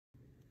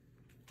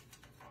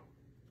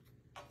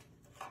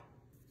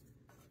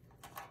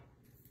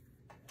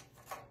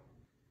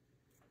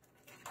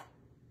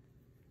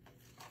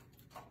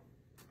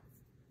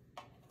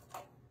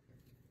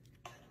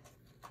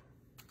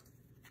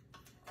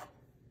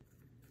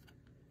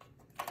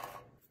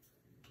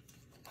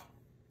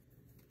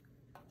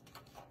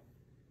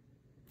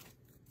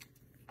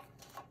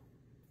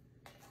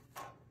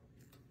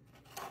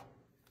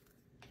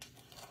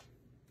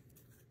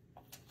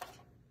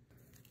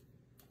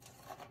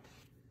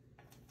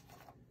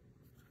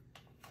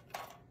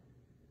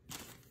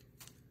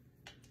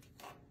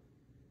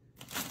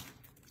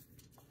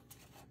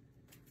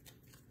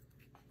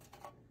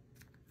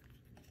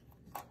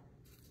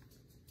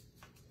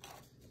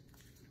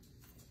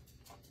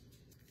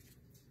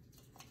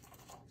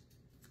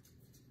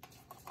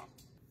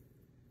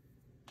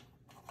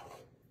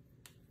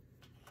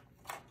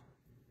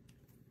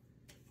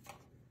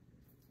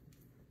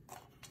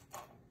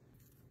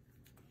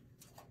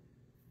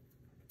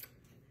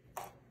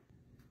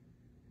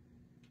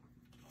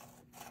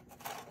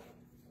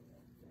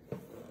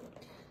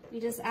We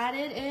just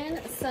added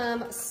in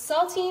some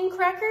saltine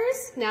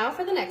crackers. Now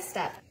for the next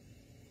step.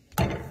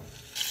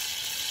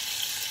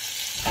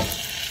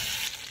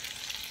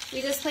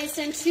 We just placed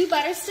in 2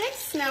 butter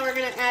sticks. Now we're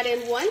gonna add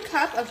in 1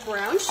 cup of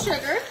brown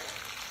sugar.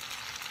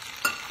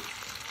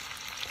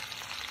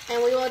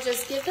 And we will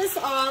just give this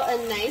all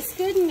a nice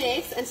good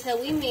mix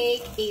until we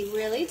make a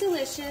really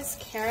delicious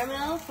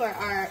caramel for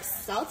our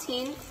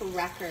saltine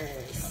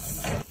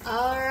crackers.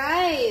 All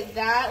right,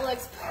 that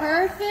looks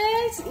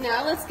perfect.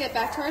 Now let's get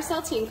back to our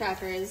saltine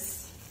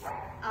crackers.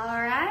 All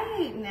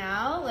right,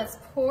 now let's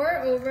pour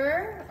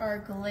over our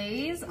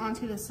glaze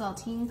onto the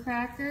saltine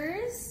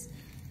crackers.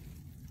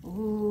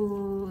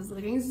 Ooh, it's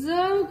looking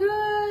so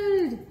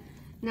good.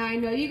 Now I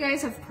know you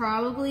guys have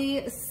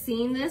probably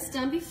seen this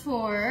done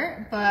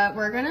before, but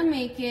we're gonna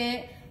make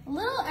it a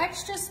little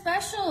extra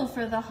special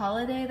for the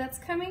holiday that's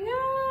coming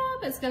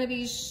up. It's gonna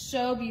be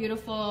so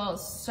beautiful,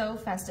 so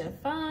festive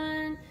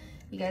fun.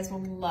 You guys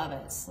will love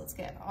it. So let's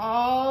get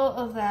all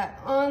of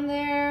that on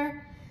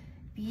there.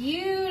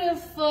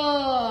 Beautiful.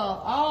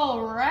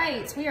 All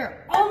right, we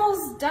are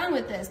almost done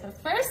with this, but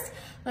first,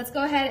 let's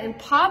go ahead and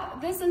pop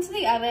this into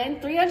the oven,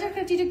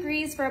 350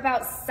 degrees for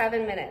about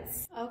 7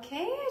 minutes.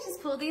 Okay, I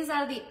just pulled these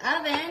out of the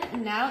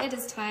oven. Now it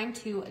is time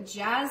to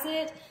jazz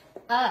it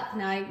up.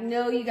 Now I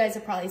know you guys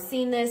have probably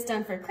seen this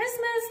done for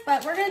Christmas,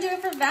 but we're gonna do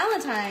it for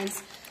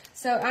Valentine's.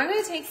 So I'm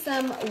gonna take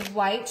some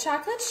white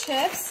chocolate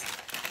chips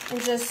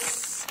and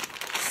just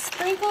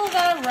sprinkle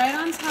that right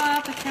on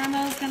top. The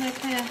caramel is gonna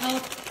kind of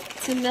help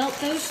to melt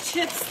those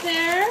chips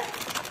there.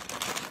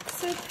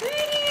 So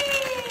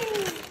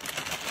pretty.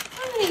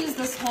 I'm gonna use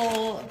this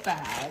whole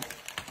bag.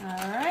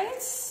 All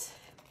right,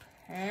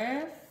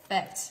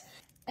 perfect.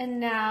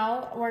 And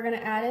now we're gonna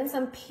add in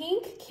some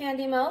pink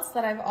candy melts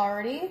that I've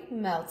already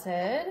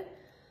melted.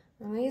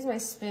 I'm gonna use my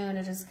spoon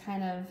to just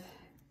kind of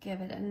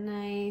give it a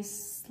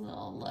nice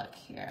little look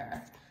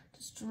here.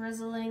 Just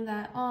drizzling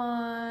that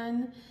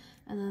on.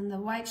 And then the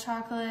white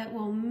chocolate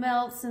will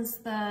melt since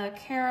the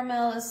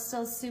caramel is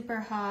still super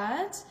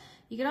hot.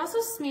 You can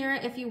also smear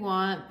it if you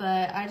want,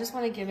 but I just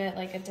want to give it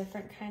like a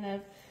different kind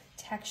of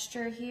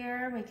texture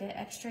here, make it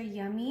extra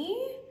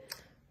yummy.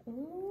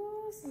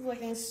 Ooh, this is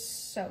looking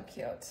so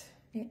cute.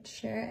 It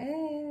sure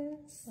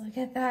is. Look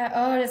at that.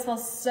 Oh, it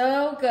smells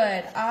so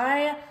good.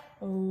 I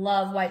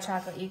love white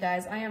chocolate, you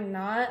guys. I am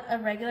not a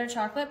regular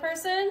chocolate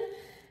person,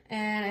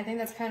 and I think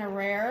that's kind of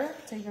rare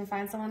to even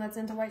find someone that's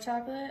into white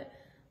chocolate.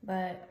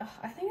 But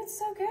I think it's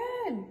so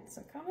good.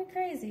 So call me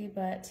crazy,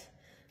 but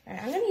all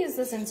right, I'm gonna use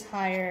this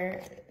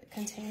entire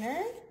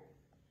container.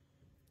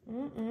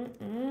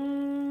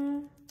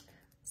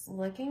 It's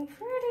looking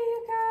pretty,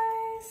 you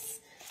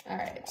guys. All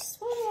right, just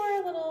one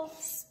more little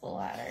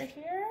splatter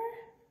here.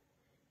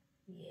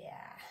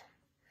 Yeah.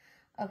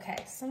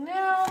 Okay, so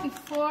now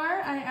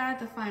before I add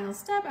the final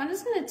step, I'm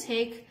just gonna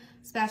take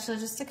a spatula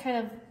just to kind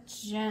of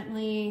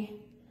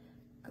gently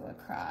go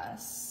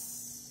across.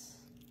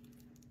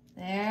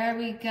 There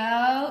we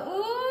go.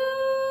 Ooh,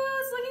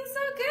 it's looking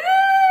so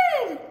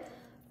good.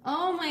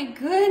 Oh my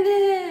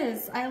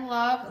goodness. I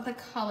love the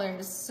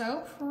colors.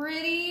 So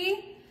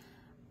pretty.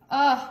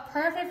 Oh,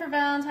 perfect for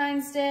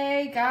Valentine's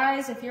Day.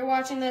 Guys, if you're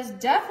watching this,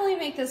 definitely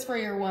make this for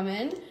your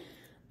woman.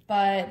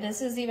 But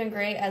this is even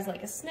great as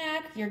like a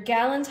snack. Your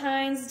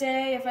Galentine's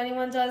Day, if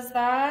anyone does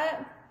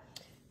that.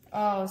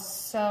 Oh,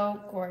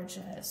 so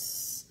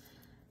gorgeous.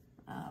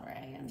 All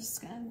right, I'm just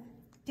gonna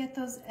get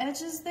those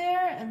edges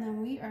there, and then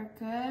we are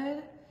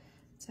good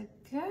to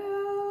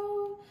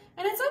go.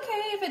 And it's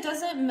okay if it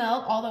doesn't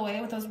melt all the way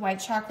with those white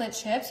chocolate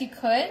chips. You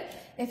could,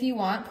 if you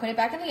want, put it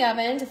back in the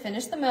oven to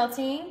finish the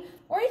melting,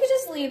 or you could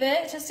just leave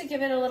it just to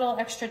give it a little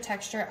extra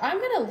texture. I'm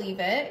gonna leave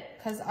it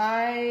because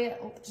I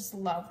just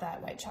love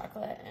that white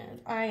chocolate, and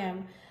I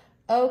am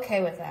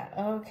okay with that.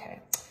 Okay,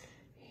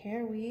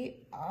 here we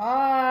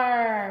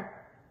are.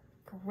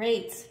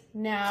 Great.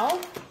 Now,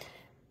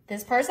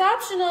 this part's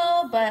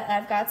optional, but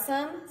I've got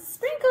some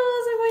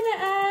sprinkles I'm going to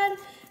add.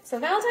 So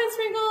Valentine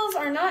sprinkles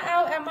are not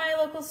out at my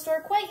local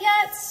store quite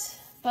yet,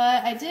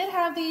 but I did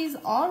have these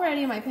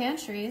already in my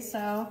pantry, so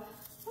I'm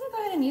gonna go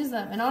ahead and use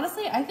them. And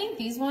honestly, I think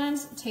these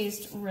ones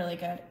taste really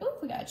good. Ooh,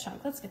 we got a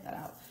chunk. Let's get that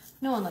out.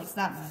 No one likes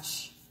that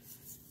much.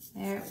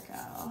 There we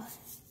go.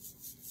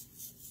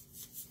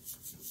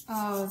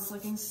 Oh, it's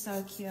looking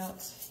so cute.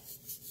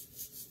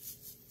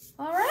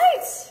 All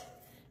right,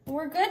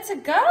 we're good to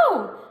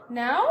go.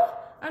 Now,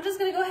 I'm just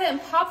gonna go ahead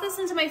and pop this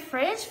into my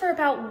fridge for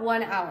about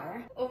 1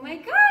 hour. Oh my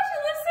gosh,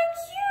 it looks so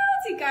cute.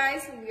 You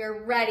guys, we are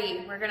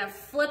ready. We're gonna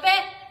flip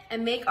it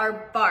and make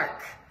our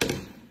bark.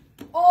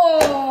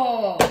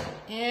 Oh,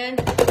 and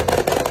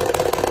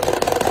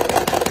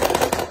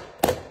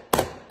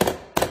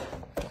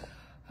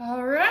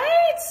all right.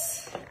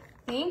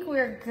 I think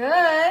we're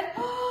good.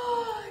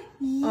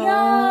 Yum.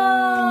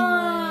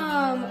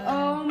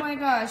 Oh my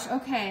gosh.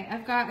 Okay,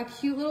 I've got a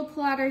cute little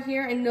platter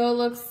here. I know it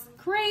looks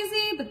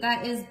crazy, but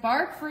that is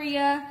bark for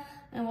you.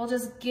 And we'll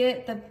just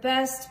get the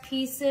best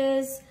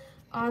pieces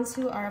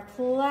onto our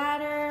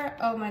platter.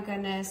 Oh my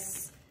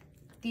goodness.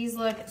 These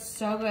look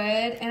so good.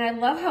 And I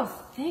love how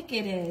thick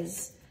it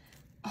is.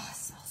 Oh, it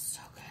smells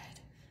so good.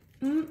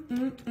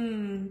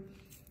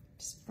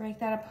 Just break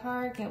that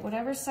apart, get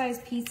whatever size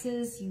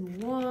pieces you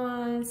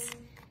want.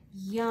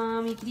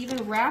 Yum. You could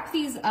even wrap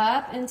these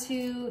up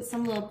into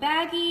some little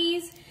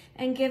baggies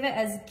and give it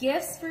as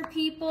gifts for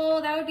people.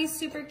 That would be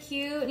super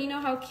cute. And you know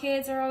how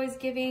kids are always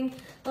giving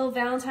little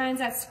Valentines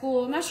at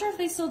school. I'm not sure if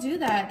they still do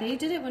that. They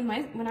did it when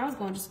I was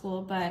going to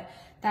school, but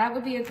that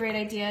would be a great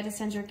idea to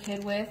send your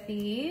kid with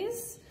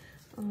these.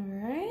 All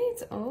right.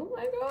 Oh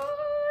my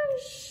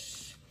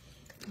gosh.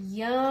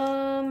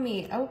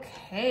 Yummy.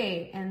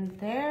 Okay. And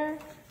there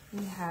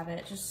we have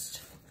it.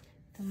 Just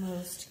the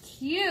most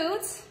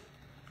cute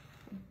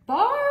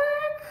bark.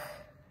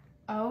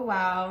 Oh,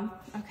 wow.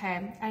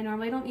 Okay. I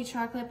normally don't eat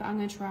chocolate, but I'm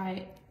going to try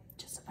it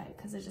just a bite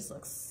because it just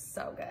looks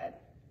so good.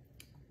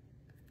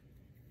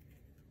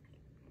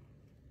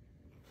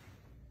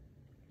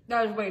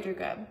 That was way too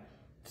good.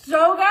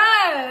 So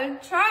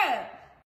good. Try it.